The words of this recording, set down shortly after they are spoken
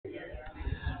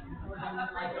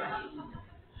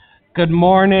Good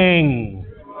morning.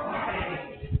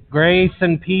 Grace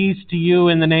and peace to you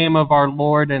in the name of our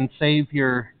Lord and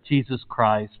Savior, Jesus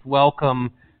Christ.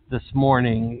 Welcome this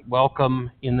morning.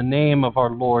 Welcome in the name of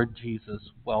our Lord Jesus.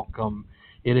 Welcome.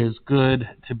 It is good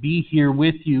to be here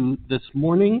with you this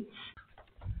morning.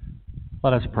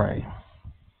 Let us pray.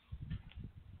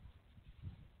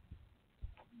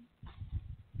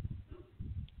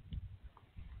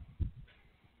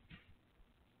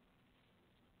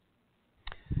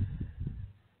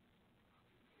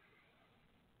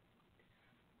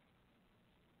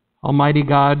 Almighty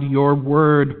God, your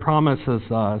word promises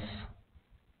us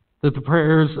that the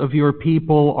prayers of your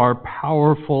people are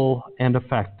powerful and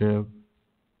effective.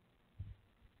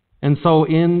 And so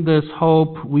in this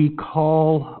hope, we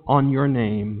call on your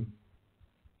name.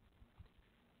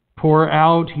 Pour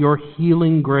out your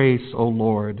healing grace, O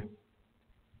Lord,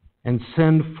 and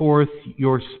send forth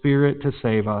your Spirit to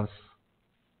save us.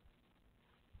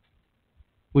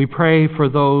 We pray for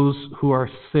those who are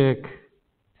sick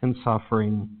and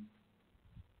suffering,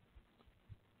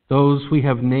 those we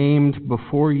have named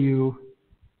before you,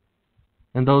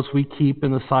 and those we keep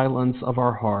in the silence of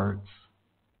our hearts.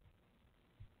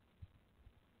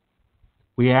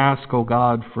 We ask, O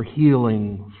God, for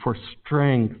healing, for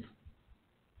strength,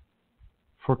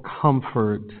 for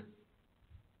comfort,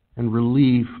 and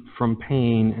relief from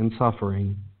pain and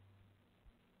suffering.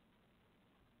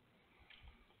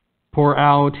 Pour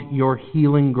out your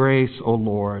healing grace, O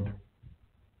Lord.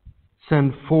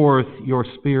 Send forth your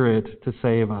Spirit to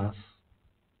save us.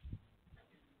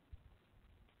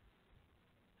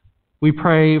 We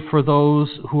pray for those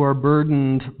who are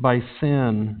burdened by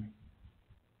sin,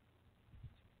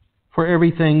 for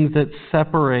everything that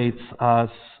separates us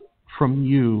from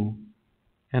you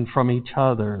and from each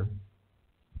other.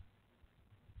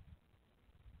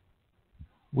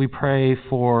 We pray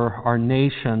for our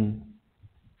nation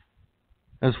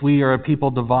as we are a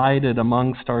people divided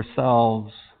amongst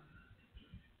ourselves.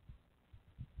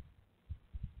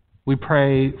 We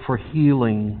pray for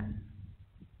healing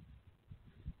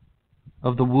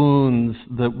of the wounds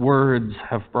that words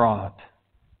have brought.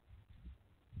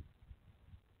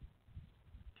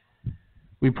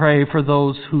 We pray for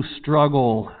those who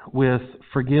struggle with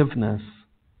forgiveness,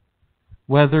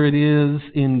 whether it is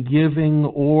in giving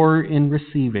or in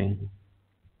receiving.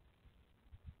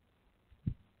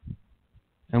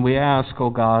 And we ask, O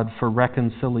God, for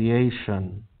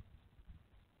reconciliation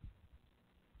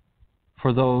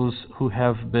for those who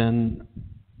have been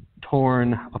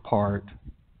torn apart.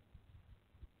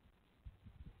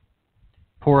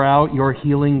 Pour out your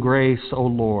healing grace, O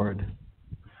Lord.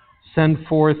 Send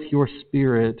forth your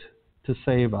Spirit to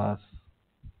save us.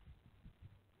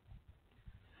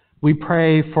 We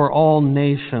pray for all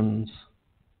nations,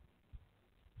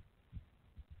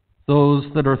 those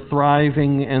that are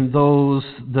thriving and those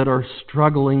that are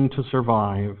struggling to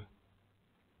survive.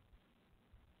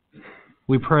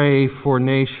 We pray for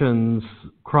nations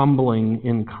crumbling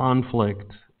in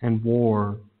conflict and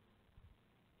war.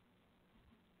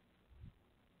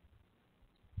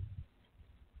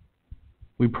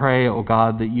 We pray, O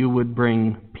God, that you would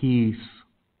bring peace,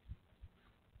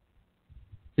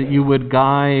 that you would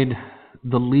guide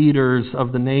the leaders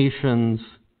of the nations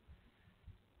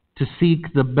to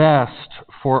seek the best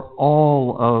for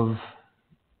all of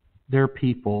their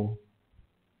people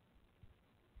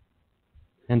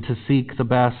and to seek the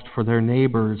best for their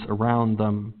neighbors around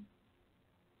them.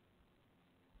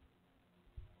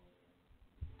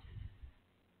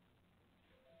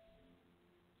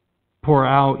 Pour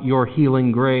out your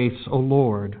healing grace, O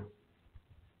Lord.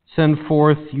 Send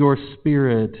forth your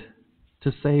Spirit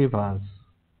to save us.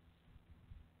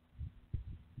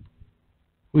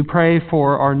 We pray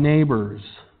for our neighbors,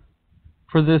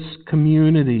 for this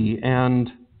community, and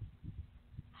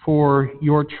for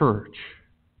your church.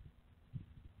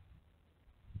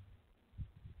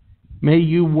 May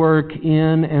you work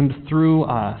in and through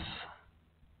us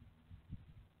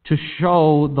to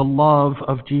show the love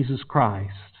of Jesus Christ,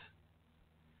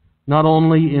 not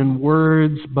only in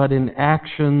words, but in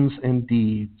actions and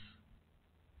deeds.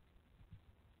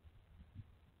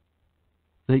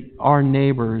 That our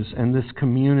neighbors and this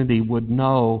community would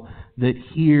know that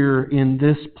here in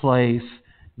this place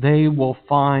they will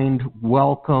find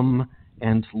welcome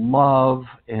and love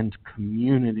and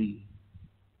community.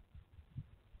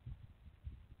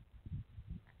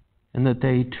 And that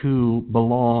they too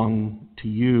belong to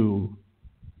you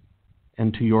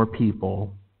and to your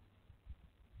people.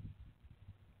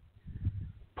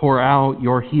 Pour out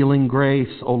your healing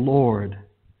grace, O Lord.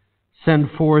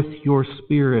 Send forth your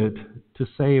Spirit to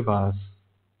save us.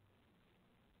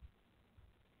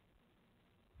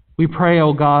 We pray,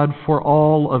 O God, for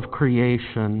all of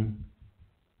creation,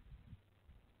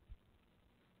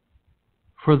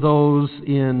 for those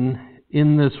in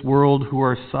this world who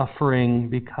are suffering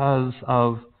because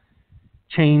of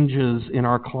changes in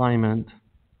our climate.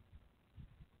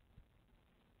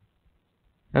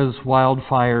 As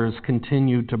wildfires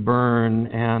continue to burn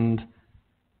and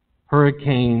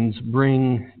hurricanes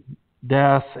bring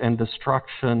death and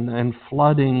destruction and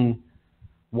flooding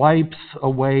wipes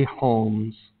away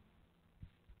homes.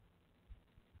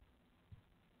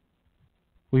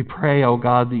 We pray, O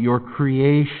God, that your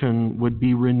creation would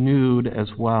be renewed as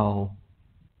well,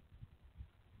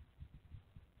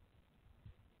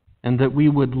 and that we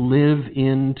would live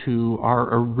into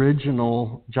our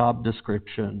original job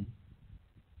description.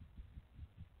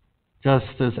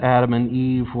 Just as Adam and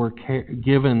Eve were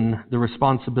given the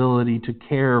responsibility to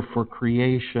care for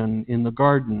creation in the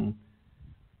garden,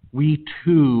 we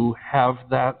too have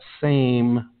that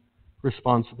same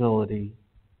responsibility.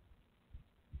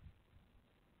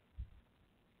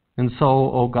 And so,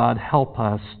 O God, help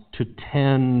us to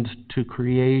tend to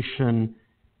creation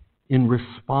in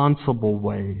responsible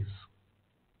ways.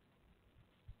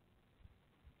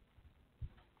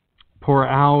 Pour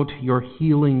out your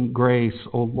healing grace,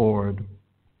 O Lord.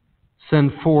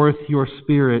 Send forth your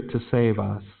Spirit to save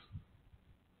us.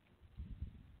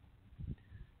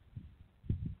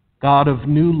 God of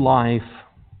new life,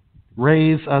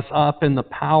 raise us up in the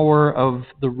power of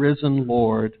the risen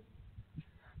Lord,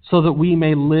 so that we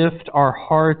may lift our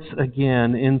hearts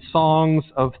again in songs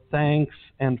of thanks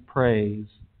and praise,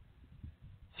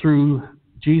 through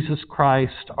Jesus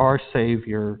Christ, our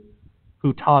Savior,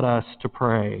 who taught us to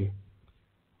pray.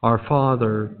 Our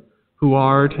Father, who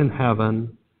art in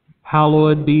heaven,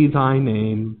 hallowed be thy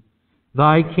name.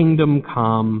 Thy kingdom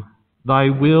come,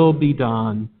 thy will be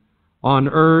done, on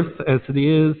earth as it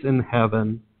is in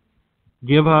heaven.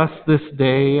 Give us this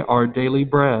day our daily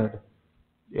bread,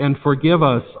 and forgive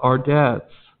us our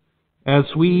debts, as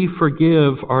we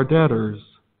forgive our debtors.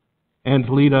 And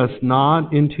lead us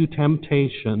not into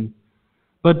temptation,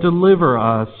 but deliver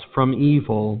us from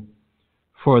evil.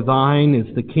 For thine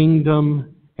is the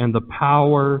kingdom, and the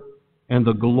power, and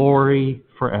the glory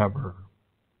forever.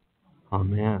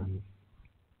 Amen.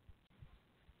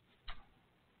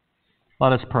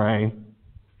 Let us pray.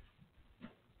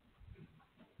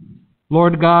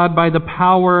 Lord God, by the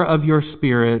power of your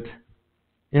Spirit,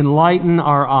 enlighten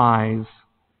our eyes,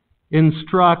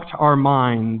 instruct our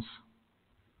minds,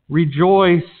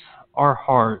 rejoice our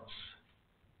hearts,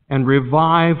 and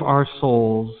revive our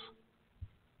souls,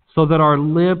 so that our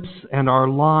lips and our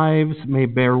lives may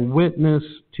bear witness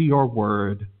to your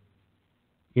word.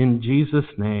 In Jesus'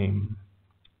 name,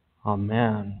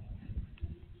 amen.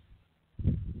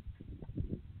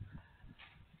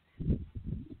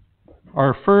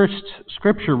 Our first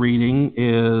scripture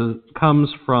reading comes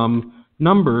from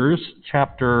Numbers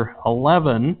chapter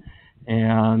 11,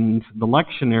 and the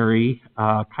lectionary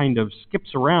kind of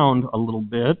skips around a little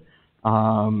bit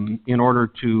in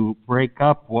order to break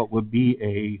up what would be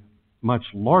a much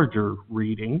larger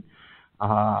reading.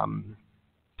 And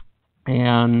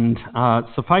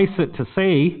suffice it to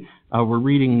say, we're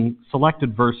reading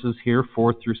selected verses here,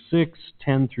 4 through 6,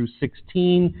 10 through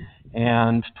 16,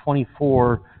 and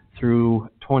 24 through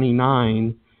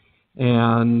 29.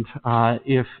 And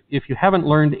if you haven't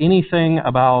learned anything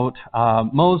about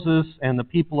Moses and the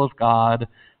people of God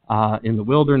in the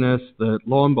wilderness, that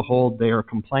lo and behold, they are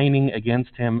complaining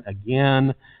against him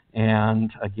again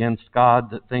and against God,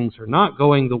 that things are not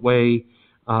going the way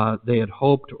they had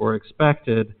hoped or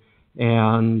expected.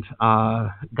 And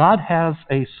God has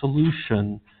a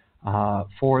solution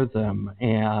for them,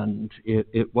 and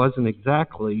it wasn't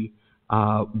exactly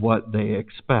what they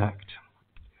expect.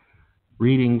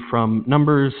 Reading from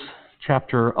Numbers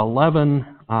chapter 11,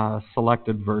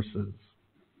 selected verses.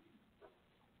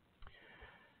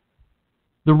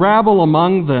 The rabble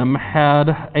among them had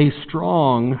a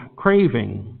strong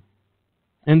craving,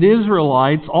 and the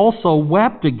Israelites also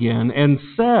wept again and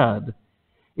said,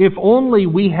 "If only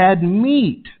we had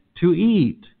meat to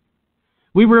eat.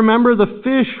 We remember the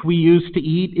fish we used to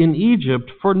eat in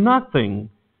Egypt for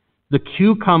nothing, the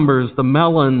cucumbers, the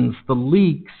melons, the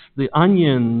leeks, the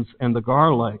onions, and the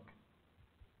garlic.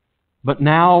 But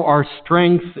now our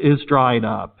strength is dried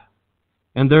up,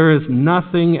 and there is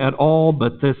nothing at all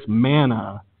but this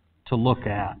manna to look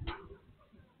at."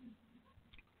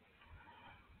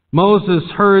 Moses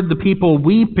heard the people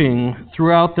weeping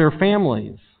throughout their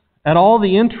families at all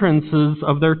the entrances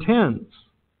of their tents.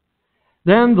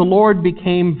 Then the Lord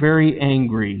became very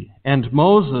angry, and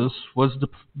Moses was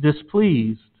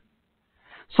displeased.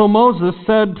 So Moses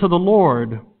said to the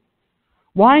Lord,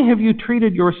 Why have you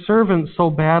treated your servant so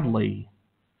badly?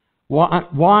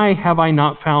 Why have I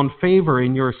not found favor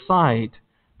in your sight,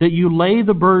 that you lay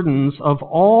the burdens of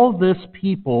all this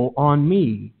people on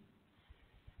me?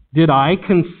 Did I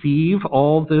conceive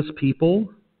all this people?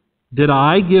 Did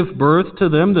I give birth to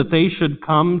them that they should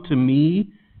come to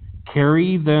me,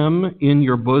 carry them in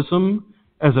your bosom,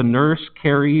 as a nurse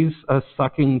carries a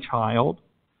sucking child,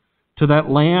 to that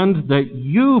land that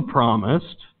you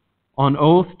promised on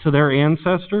oath to their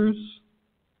ancestors?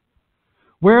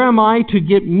 Where am I to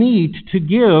get meat to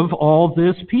give all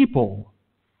this people?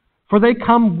 For they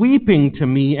come weeping to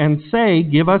me and say,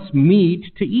 give us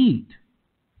meat to eat.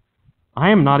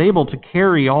 I am not able to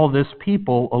carry all this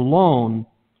people alone,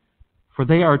 for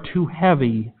they are too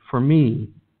heavy for me.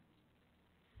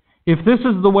 If this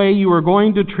is the way you are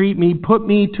going to treat me, put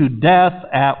me to death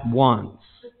at once,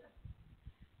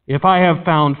 if I have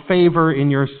found favor in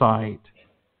your sight,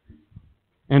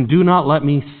 and do not let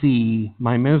me see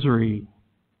my misery.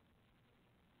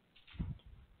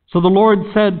 So the Lord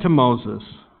said to Moses,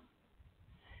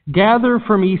 gather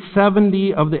for me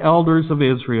 70 of the elders of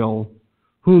Israel,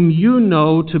 whom you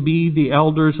know to be the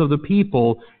elders of the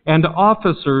people, and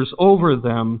officers over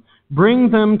them.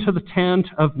 Bring them to the tent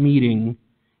of meeting,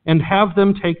 and have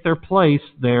them take their place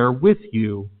there with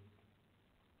you.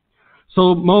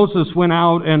 So Moses went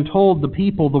out and told the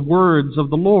people the words of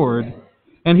the Lord,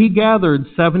 and he gathered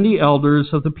 70 elders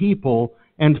of the people,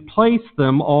 and placed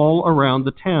them all around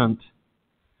the tent.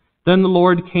 Then the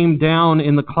Lord came down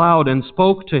in the cloud and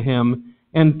spoke to him,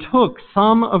 and took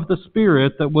some of the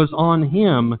Spirit that was on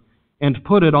him, and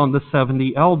put it on the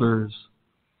 70 elders.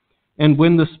 And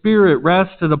when the Spirit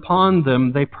rested upon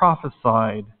them, they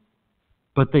prophesied.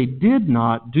 But they did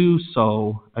not do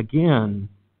so again.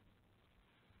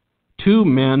 2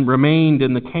 men remained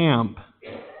in the camp,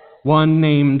 one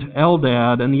named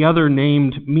Eldad and the other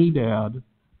named Medad,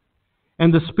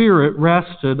 and the Spirit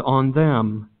rested on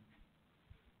them.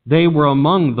 They were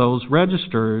among those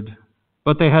registered,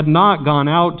 but they had not gone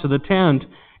out to the tent,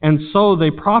 and so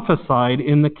they prophesied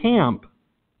in the camp.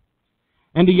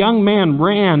 And a young man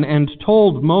ran and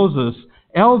told Moses,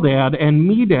 Eldad and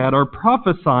Medad are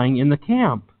prophesying in the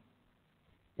camp.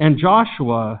 And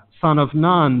Joshua, son of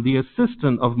Nun, the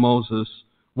assistant of Moses,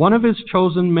 one of his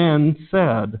chosen men,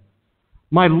 said,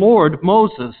 my lord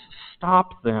Moses,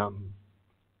 stop them.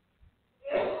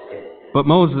 But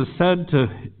Moses said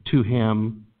to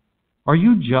him, are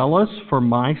you jealous for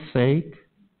my sake?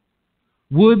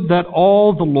 Would that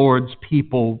all the Lord's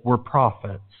people were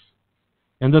prophets,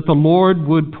 and that the Lord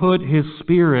would put his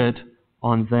Spirit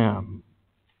on them.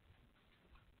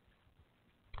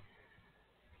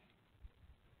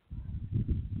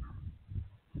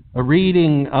 A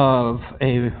reading of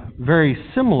a very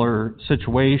similar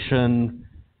situation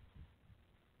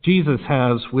Jesus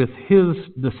has with his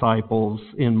disciples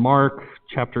in Mark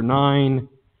chapter 9,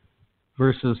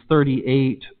 verses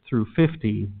 38 through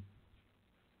 50.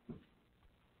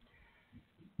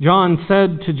 John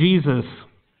said to Jesus,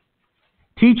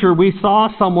 Teacher, we saw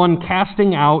someone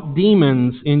casting out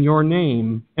demons in your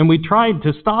name, and we tried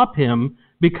to stop him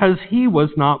because he was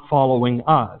not following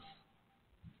us.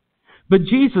 But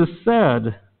Jesus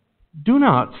said, do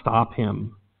not stop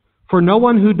him, for no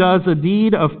one who does a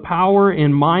deed of power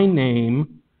in my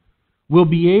name will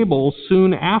be able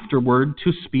soon afterward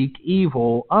to speak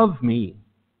evil of me.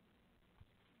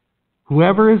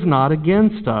 Whoever is not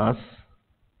against us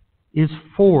is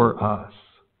for us.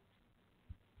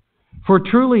 For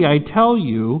truly I tell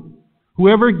you,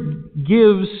 whoever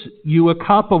gives you a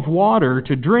cup of water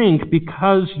to drink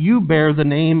because you bear the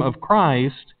name of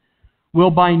Christ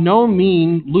will by no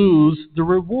means lose the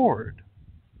reward.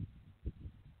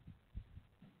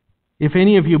 If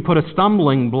any of you put a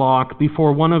stumbling block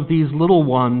before one of these little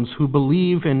ones who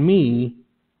believe in me,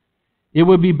 it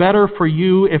would be better for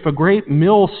you if a great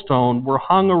millstone were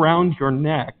hung around your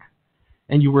neck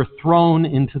and you were thrown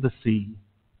into the sea.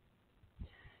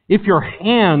 If your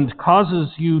hand causes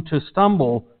you to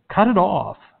stumble, cut it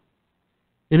off.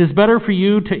 It is better for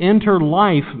you to enter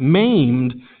life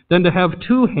maimed than to have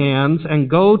 2 hands and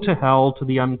go to hell, to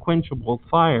the unquenchable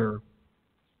fire.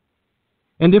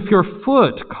 And if your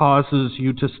foot causes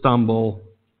you to stumble,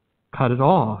 cut it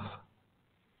off.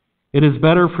 It is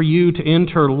better for you to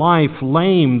enter life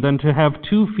lame than to have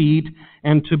 2 feet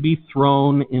and to be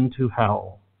thrown into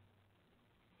hell.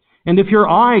 And if your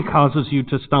eye causes you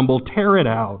to stumble, tear it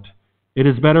out. It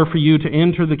is better for you to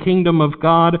enter the kingdom of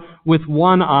God with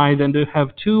 1 eye than to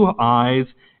have 2 eyes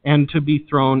and to be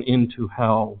thrown into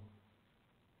hell,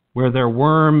 where their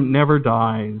worm never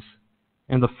dies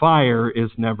and the fire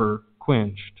is never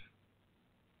quenched.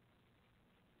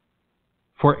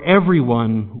 for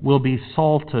everyone will be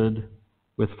salted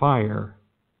with fire.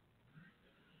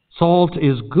 Salt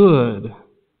is good,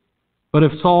 but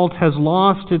if salt has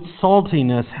lost its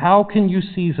saltiness, how can you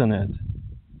season it?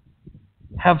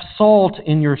 Have salt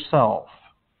in yourself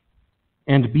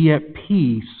and be at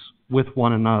peace with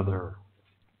one another.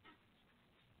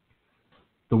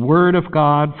 The word of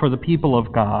God for the people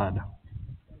of God.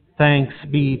 Thanks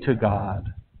be to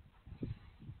God.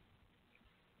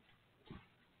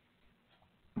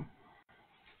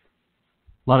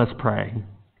 Let us pray.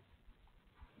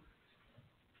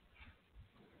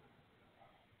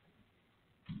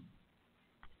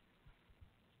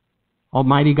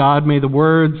 Almighty God, may the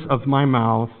words of my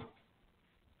mouth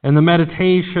and the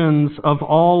meditations of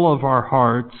all of our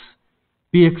hearts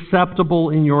be acceptable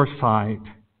in your sight.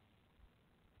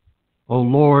 O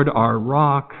Lord, our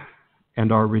rock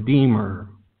and our Redeemer.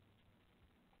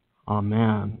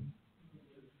 Amen.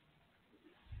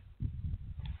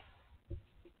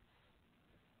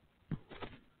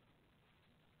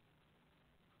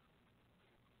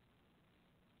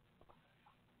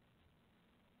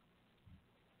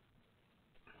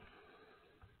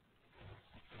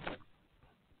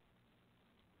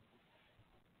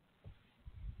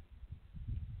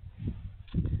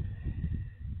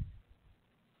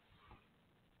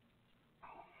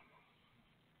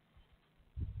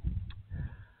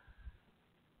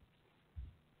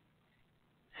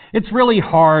 It's really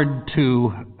hard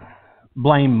to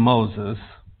blame Moses.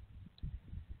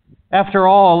 After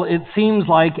all, it seems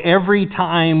like every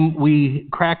time we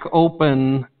crack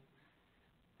open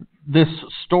this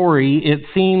story, it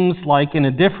seems like in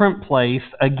a different place,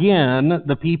 again,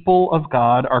 the people of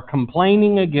God are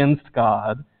complaining against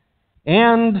God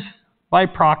and by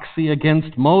proxy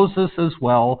against Moses as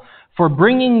well for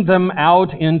bringing them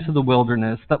out into the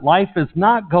wilderness, that life is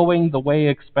not going the way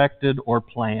expected or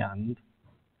planned.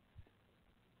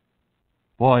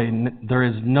 Boy, there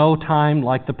is no time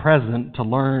like the present to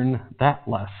learn that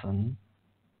lesson.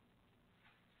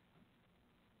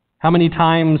 How many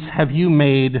times have you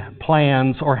made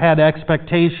plans or had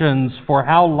expectations for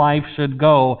how life should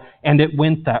go and it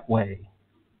went that way?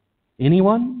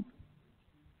 Anyone?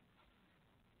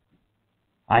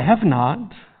 I have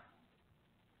not.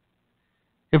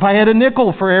 If I had a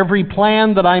nickel for every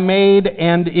plan that I made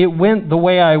and it went the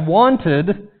way I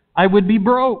wanted, I would be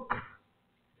broke.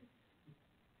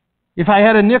 If I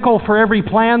had a nickel for every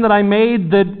plan that I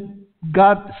made that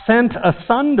got sent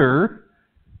asunder,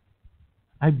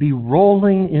 I'd be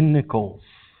rolling in nickels.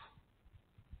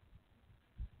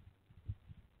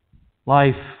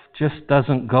 Life just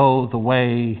doesn't go the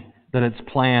way that it's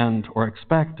planned or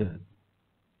expected.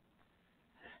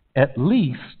 At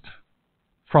least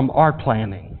from our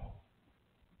planning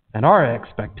and our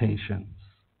expectations.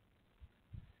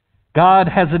 God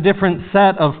has a different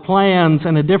set of plans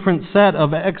and a different set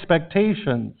of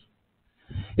expectations.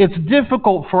 It's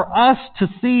difficult for us to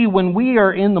see when we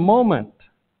are in the moment.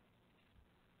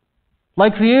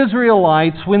 Like the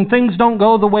Israelites, when things don't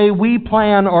go the way we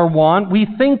plan or want, we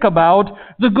think about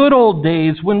the good old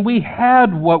days when we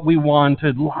had what we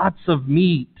wanted, lots of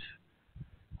meat,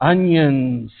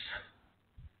 onions,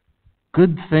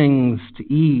 good things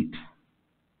to eat.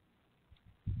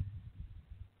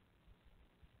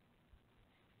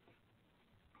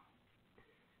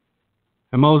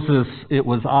 And Moses, it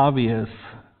was obvious,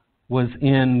 was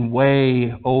in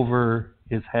way over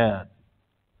his head.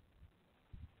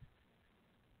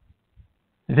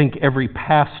 I think every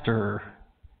pastor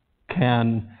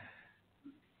can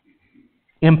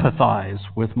empathize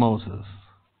with Moses.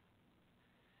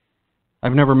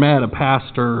 I've never met a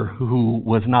pastor who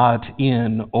was not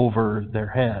in over their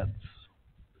heads.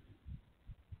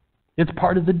 It's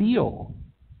part of the deal.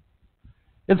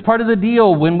 It's part of the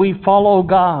deal when we follow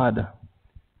God,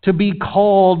 to be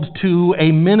called to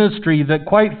a ministry that,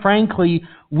 quite frankly,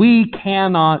 we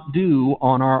cannot do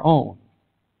on our own.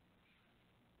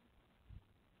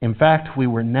 In fact, we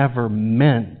were never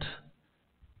meant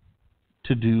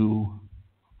to do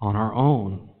on our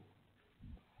own.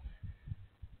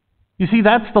 You see,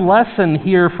 that's the lesson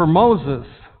here for Moses.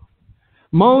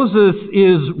 Moses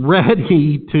is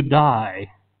ready to die.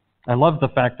 I love the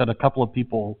fact that a couple of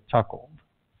people chuckled.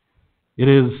 It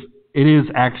is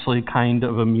actually kind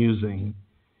of amusing.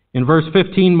 In verse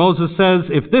 15, Moses says,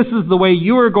 "If this is the way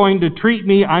you are going to treat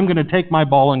me, I'm going to take my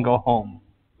ball and go home."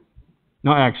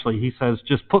 No, actually, he says,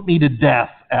 "Just put me to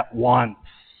death at once.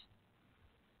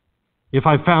 If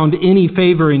I found any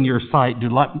favor in your sight, do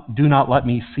not let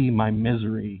me see my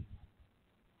misery."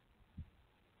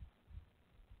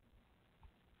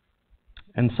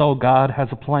 And so God has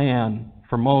a plan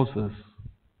for Moses.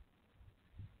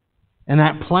 And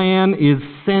that plan is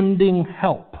sending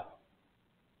help.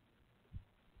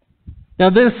 Now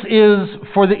this is,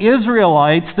 for the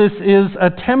Israelites, this is a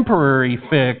temporary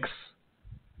fix.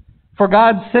 For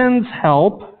God sends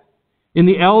help in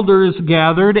the elders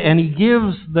gathered, and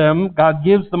God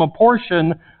gives them a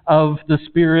portion of the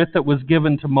Spirit that was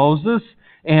given to Moses,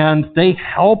 and they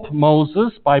help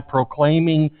Moses by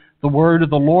proclaiming the word of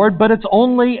the Lord, but it's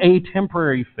only a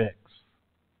temporary fix.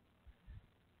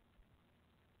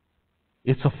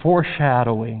 It's a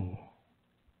foreshadowing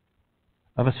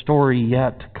of a story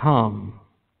yet to come.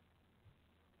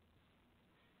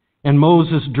 And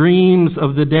Moses dreams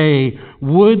of the day,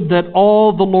 would that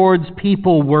all the Lord's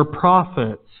people were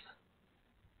prophets,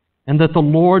 and that the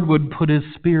Lord would put His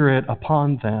Spirit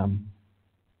upon them.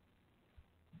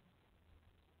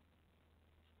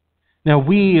 Now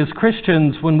we as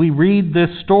Christians, when we read this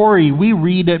story, we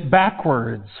read it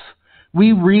backwards.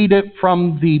 We read it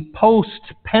from the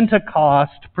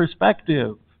post-Pentecost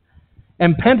perspective.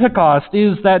 And Pentecost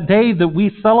is that day that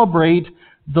we celebrate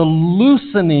the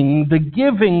loosening, the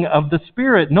giving of the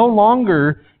Spirit. No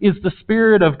longer is the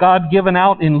Spirit of God given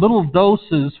out in little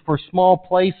doses for small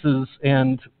places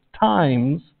and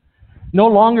times. No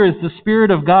longer is the Spirit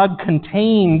of God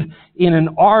contained in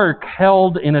an ark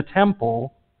held in a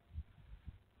temple.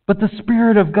 But the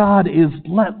Spirit of God is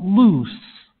let loose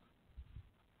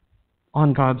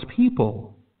on God's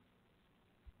people.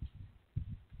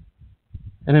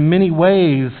 And in many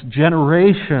ways,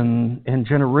 generation and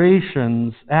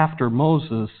generations after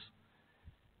Moses,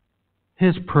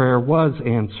 his prayer was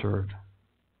answered.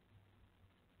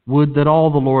 Would that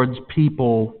all the Lord's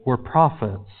people were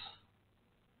prophets,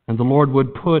 and the Lord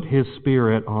would put His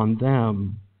Spirit on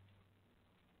them.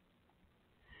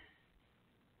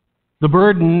 The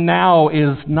burden now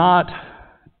is not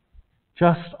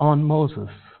just on Moses.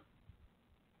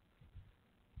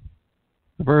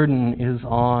 The burden is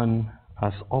on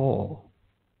us all.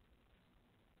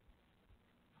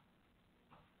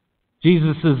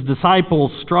 Jesus'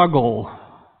 disciples struggle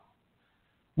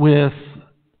with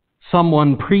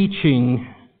someone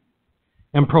preaching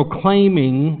and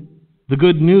proclaiming the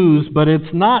good news, but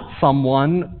it's not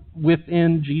someone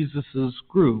within Jesus'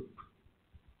 group.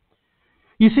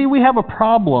 You see, we have a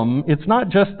problem. It's not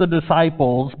just the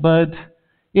disciples, but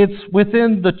it's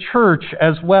within the church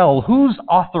as well. Who's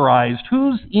authorized?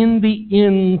 Who's in the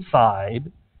inside?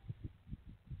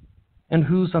 And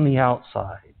who's on the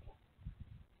outside?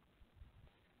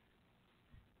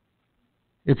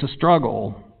 It's a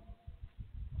struggle.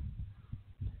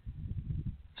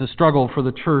 It's a struggle for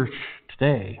the church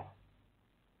today.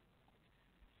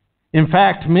 In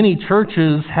fact, many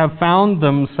churches have found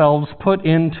themselves put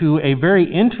into a very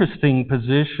interesting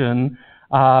position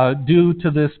due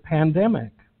to this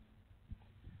pandemic.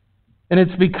 And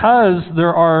it's because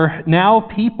there are now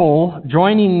people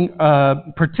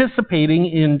participating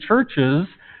in churches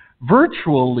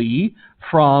virtually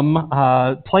from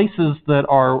places that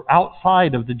are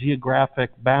outside of the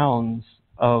geographic bounds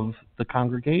of the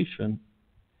congregation.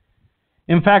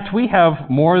 In fact, we have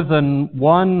more than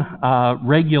one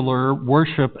regular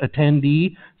worship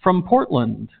attendee from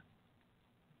Portland.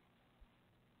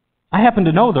 I happen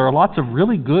to know there are lots of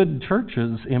really good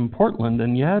churches in Portland,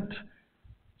 and yet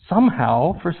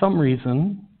somehow, for some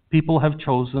reason, people have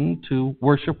chosen to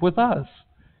worship with us.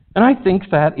 And I think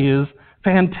that is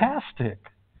fantastic.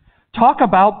 Talk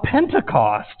about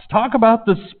Pentecost. Talk about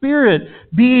the Spirit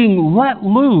being let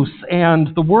loose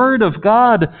and the Word of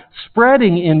God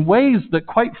spreading in ways that,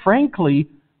 quite frankly,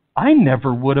 I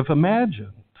never would have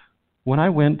imagined when I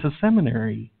went to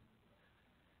seminary.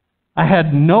 I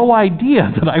had no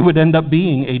idea that I would end up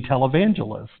being a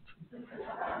televangelist.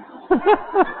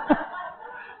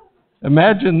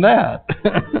 Imagine that.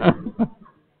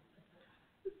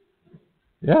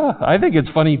 Yeah, I think it's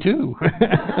funny too.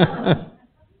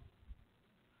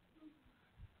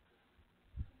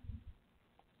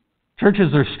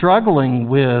 Churches are struggling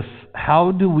with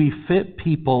how do we fit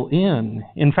people in.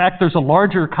 In fact, there's a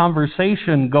larger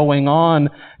conversation going on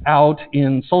out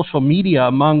in social media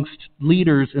amongst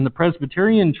leaders in the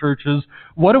Presbyterian churches.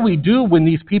 What do we do when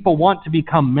these people want to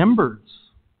become members?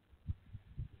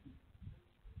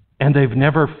 And they've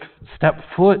never stepped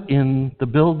foot in the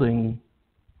building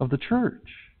of the church.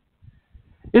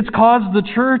 It's caused the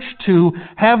church to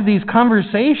have these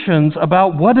conversations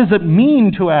about what does it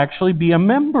mean to actually be a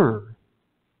member?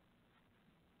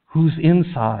 Who's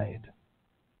inside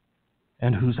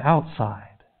and who's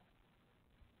outside?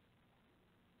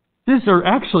 These are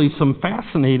actually some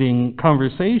fascinating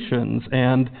conversations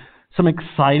and some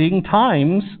exciting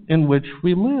times in which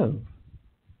we live.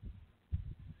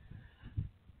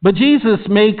 But Jesus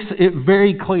makes it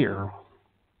very clear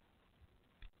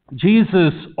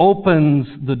Jesus opens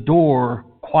the door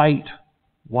quite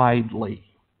widely.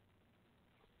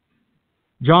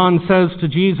 John says to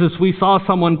Jesus, "We saw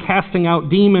someone casting out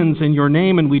demons in your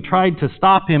name, and we tried to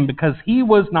stop him because he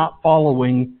was not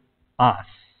following us."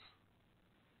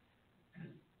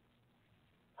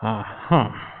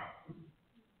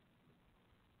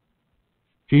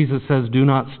 Jesus says, "Do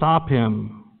not stop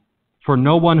him, for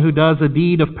no one who does a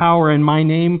deed of power in my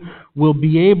name will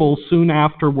be able soon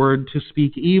afterward to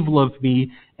speak evil of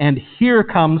me." And here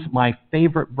comes my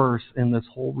favorite verse in this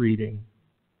whole reading.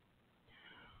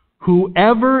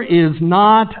 "Whoever is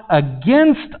not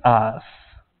against us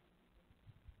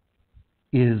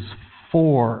is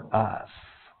for us."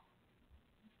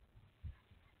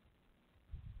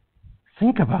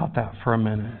 Think about that for a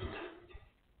minute.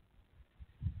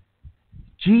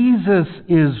 Jesus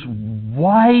is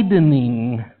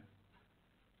widening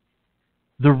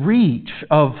the reach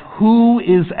of who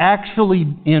is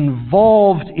actually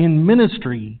involved in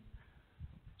ministry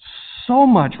so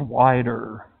much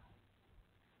wider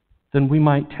than we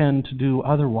might tend to do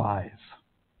otherwise.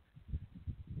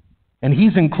 And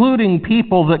he's including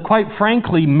people that, quite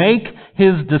frankly, make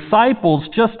his disciples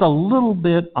just a little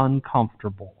bit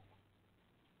uncomfortable.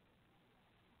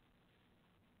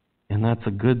 And that's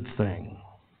a good thing.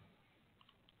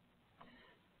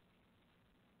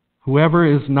 Whoever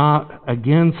is not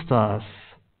against us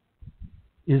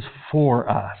is for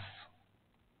us.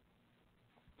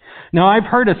 Now, I've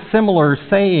heard a similar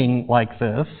saying like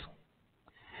this.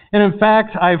 And in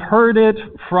fact, I've heard it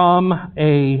from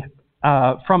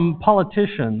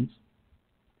politicians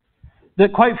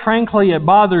that, quite frankly, it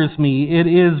bothers me. It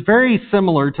is very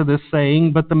similar to this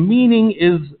saying, but the meaning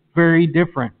is very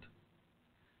different.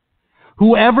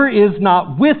 Whoever is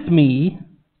not with me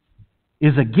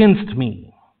is against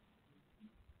me.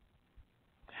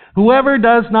 Whoever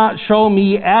does not show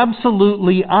me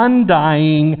absolutely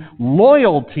undying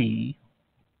loyalty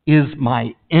is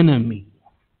my enemy.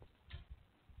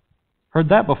 Heard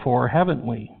that before, haven't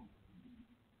we?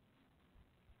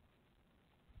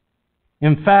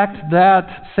 In fact,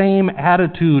 that same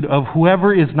attitude of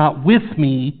whoever is not with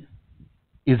me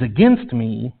is against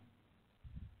me,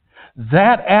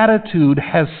 that attitude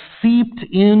has seeped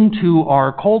into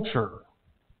our culture.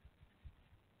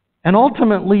 And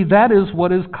ultimately, that is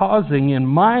what is causing, in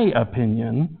my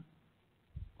opinion,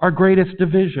 our greatest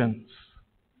divisions.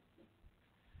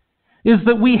 Is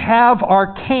that we have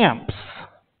our camps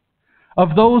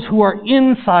of those who are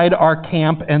inside our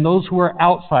camp and those who are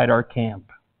outside our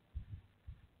camp.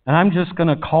 And I'm just going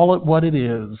to call it what it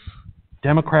is: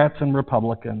 Democrats and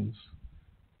Republicans,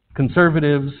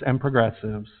 conservatives and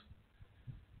progressives.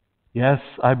 Yes,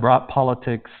 I brought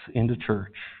politics into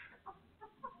church.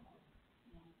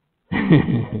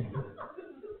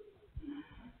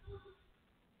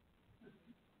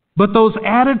 But those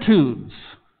attitudes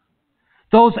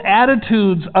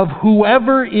of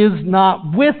whoever is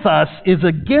not with us is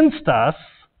against us,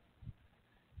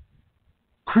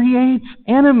 creates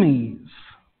enemies.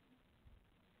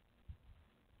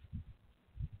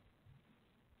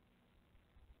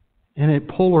 And it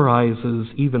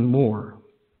polarizes even more.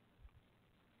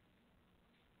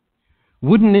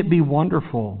 Wouldn't it be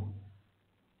wonderful?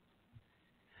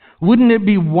 Wouldn't it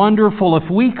be wonderful if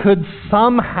we could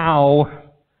somehow,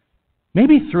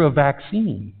 maybe through a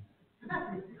vaccine,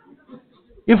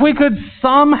 if we could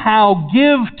somehow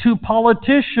give to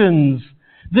politicians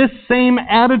this same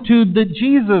attitude that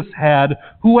Jesus had: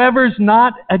 whoever's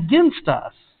not against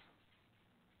us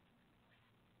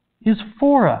is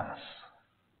for us.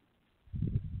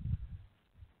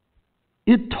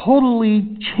 It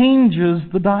totally changes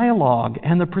the dialogue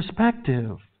and the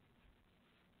perspective.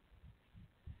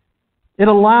 It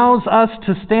allows us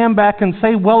to stand back and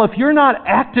say, well, if you're not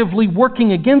actively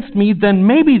working against me, then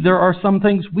maybe there are some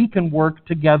things we can work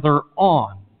together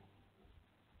on.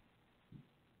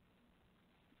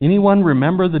 Anyone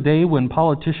remember the day when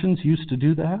politicians used to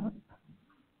do that?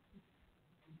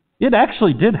 It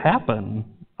actually did happen,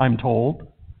 I'm told.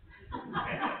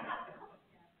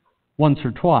 Once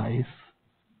or twice.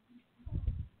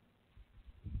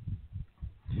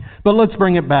 But let's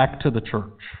bring it back to the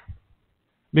church.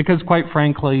 Because quite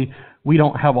frankly, we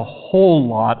don't have a whole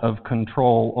lot of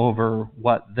control over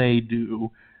what they do,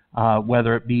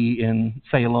 whether it be in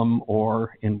Salem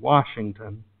or in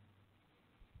Washington.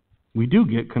 We do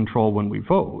get control when we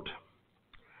vote.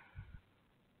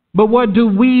 But what do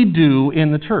we do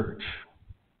in the church?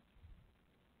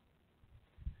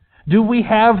 Do we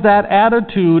have that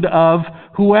attitude of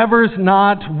whoever's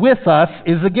not with us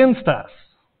is against us?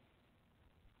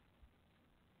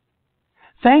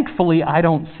 Thankfully, I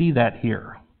don't see that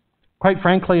here. Quite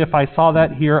frankly, if I saw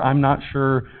that here, I'm not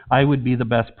sure I would be the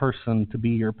best person to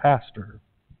be your pastor.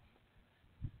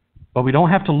 But we don't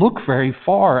have to look very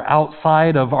far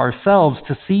outside of ourselves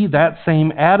to see that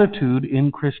same attitude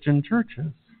in Christian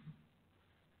churches.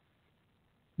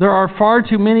 There are far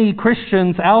too many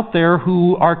Christians out there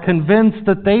who are convinced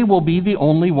that they will be the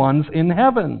only ones in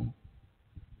heaven.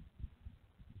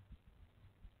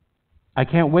 I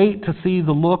can't wait to see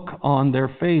the look on their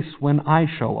face when I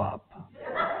show up.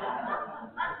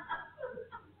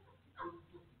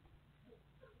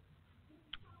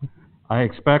 I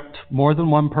expect more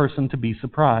than one person to be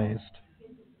surprised.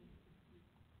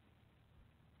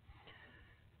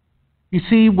 You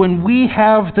see, when we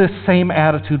have this same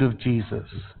attitude of Jesus,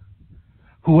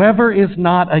 whoever is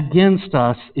not against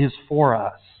us is for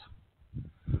us.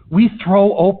 We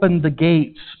throw open the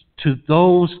gates to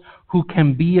those who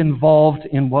can be involved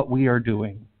in what we are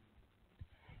doing.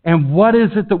 And what is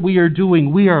it that we are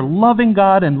doing? We are loving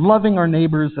God and loving our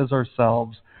neighbors as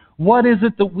ourselves. What is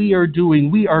it that we are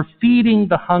doing? We are feeding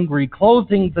the hungry,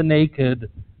 clothing the naked,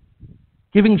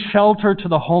 giving shelter to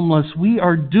the homeless. We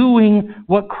are doing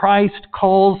what Christ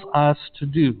calls us to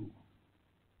do.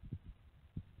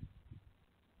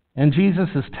 And Jesus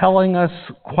is telling us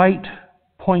quite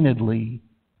pointedly,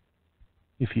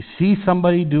 if you see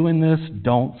somebody doing this,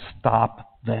 don't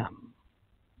stop them.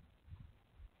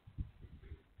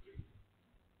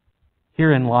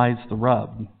 Herein lies the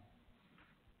rub.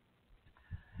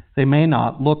 They may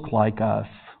not look like us.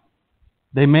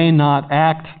 They may not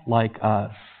act like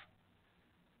us.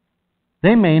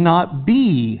 They may not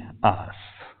be us.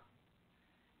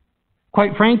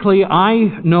 Quite frankly,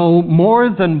 I know more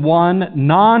than one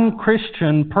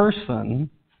non-Christian person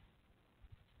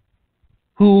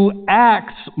who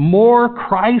acts more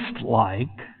Christ-like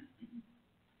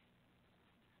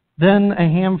than a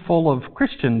handful of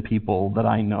Christian people that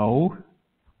I know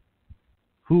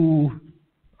who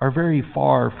are very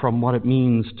far from what it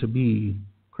means to be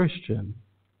Christian.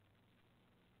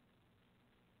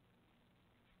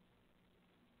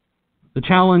 The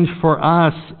challenge for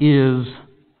us is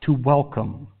to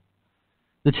welcome.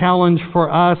 The challenge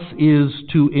for us is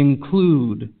to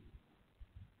include.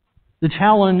 The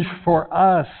challenge for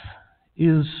us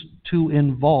is to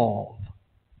involve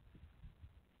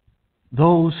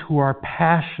those who are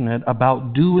passionate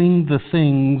about doing the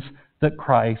things that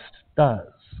Christ does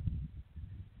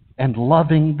and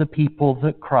loving the people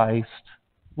that Christ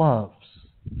loves.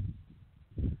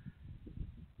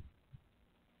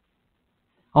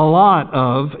 A lot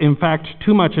of, in fact,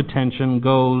 too much attention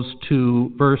goes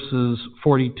to verses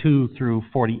 42 through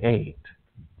 48.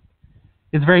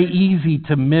 It's very easy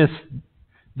to miss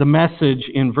the message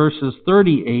in verses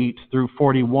 38 through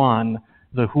 41,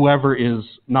 the whoever is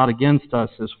not against us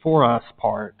is for us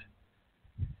part,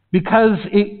 because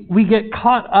we get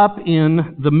caught up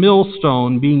in the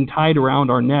millstone being tied around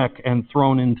our neck and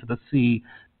thrown into the sea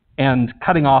and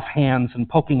cutting off hands and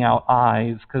poking out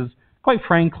eyes, because quite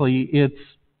frankly, it's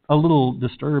a little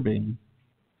disturbing.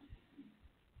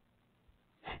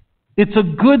 It's a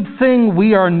good thing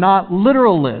we are not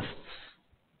literalists.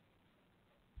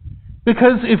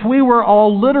 Because if we were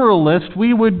all literalists,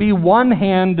 we would be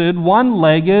one-handed,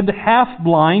 one-legged,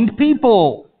 half-blind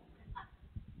people.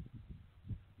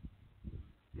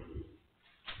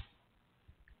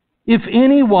 If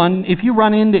you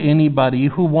run into anybody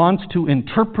who wants to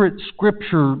interpret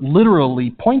Scripture literally,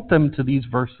 point them to these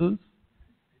verses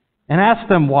and ask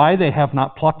them why they have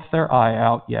not plucked their eye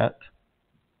out yet.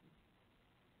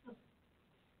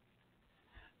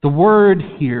 The word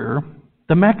here,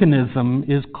 the mechanism,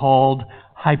 is called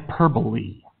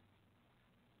hyperbole.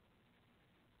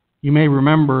 You may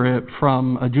remember it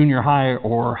from a junior high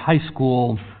or high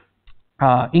school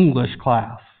English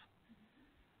class.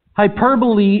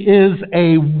 Hyperbole is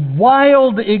a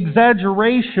wild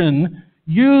exaggeration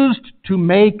used to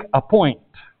make a point.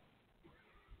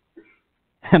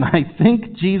 And I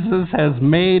think Jesus has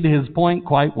made his point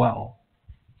quite well.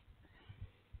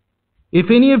 If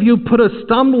any of you put a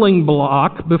stumbling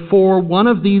block before one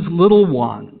of these little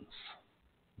ones,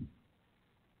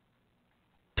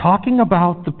 talking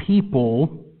about the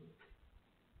people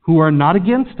who are not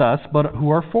against us, but who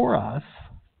are for us,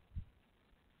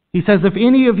 he says, if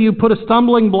any of you put a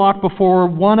stumbling block before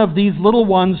one of these little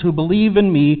ones who believe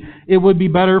in me, it would be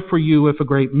better for you if a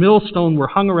great millstone were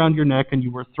hung around your neck and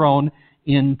you were thrown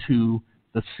into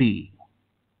the sea.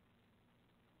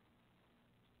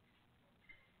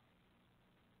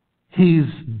 He's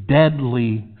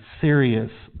deadly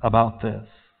serious about this.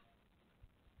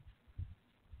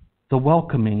 The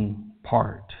welcoming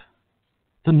part,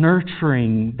 the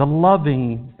nurturing, the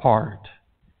loving part.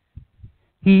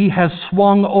 He has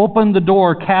swung open the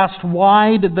door, cast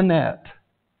wide the net,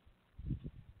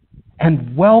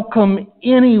 and welcome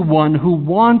anyone who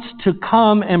wants to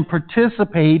come and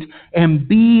participate and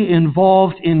be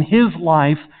involved in His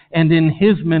life and in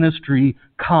His ministry.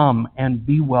 Come and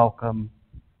be welcome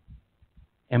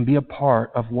and be a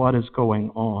part of what is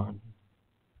going on.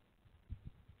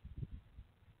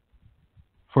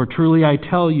 For truly I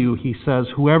tell you, he says,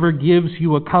 whoever gives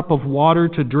you a cup of water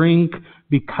to drink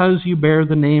because you bear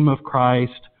the name of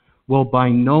Christ will by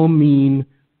no means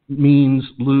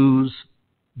lose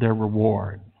their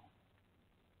reward.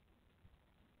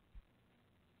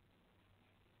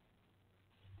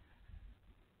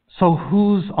 So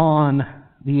who's on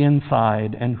the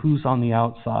inside and who's on the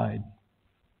outside?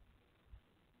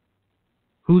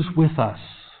 Who's with us?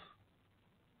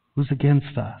 Who's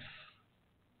against us?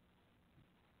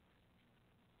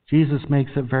 Jesus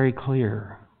makes it very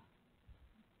clear.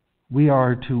 We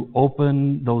are to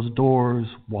open those doors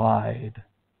wide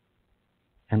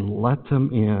and let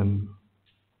them in.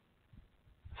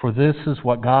 For this is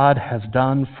what God has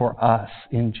done for us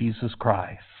in Jesus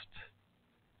Christ.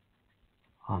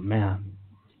 Amen.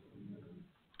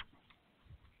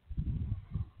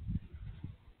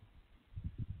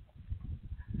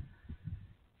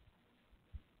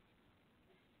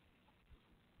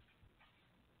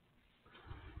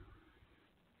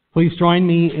 Please join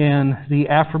me in the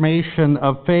affirmation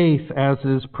of faith as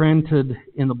is printed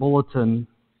in the bulletin.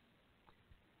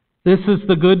 This is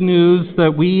the good news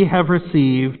that we have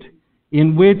received,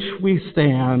 in which we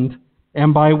stand,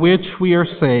 and by which we are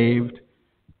saved,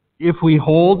 if we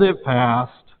hold it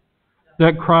fast,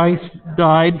 that Christ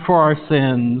died for our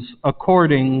sins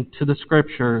according to the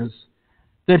Scriptures,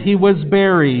 that He was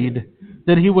buried,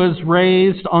 that He was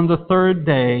raised on the third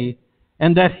day,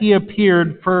 and that He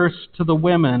appeared first to the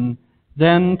women,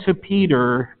 then to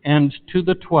Peter and to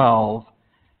the 12,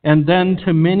 and then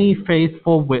to many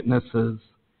faithful witnesses.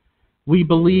 We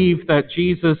believe that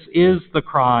Jesus is the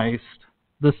Christ,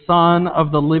 the Son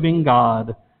of the living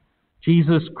God.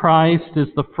 Jesus Christ is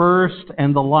the first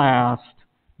and the last,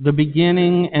 the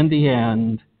beginning and the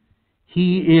end.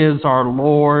 He is our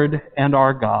Lord and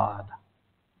our God.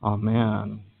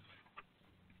 Amen.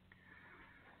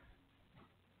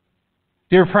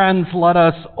 Dear friends, let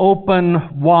us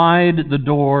open wide the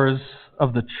doors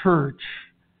of the church,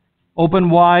 open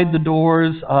wide the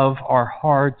doors of our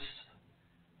hearts,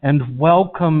 and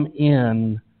welcome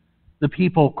in the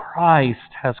people Christ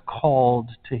has called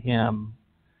to Him.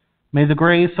 May the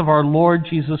grace of our Lord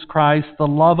Jesus Christ, the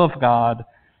love of God,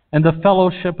 and the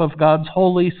fellowship of God's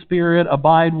Holy Spirit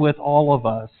abide with all of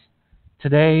us,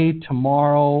 today,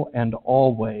 tomorrow, and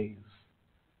always.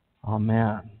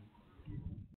 Amen.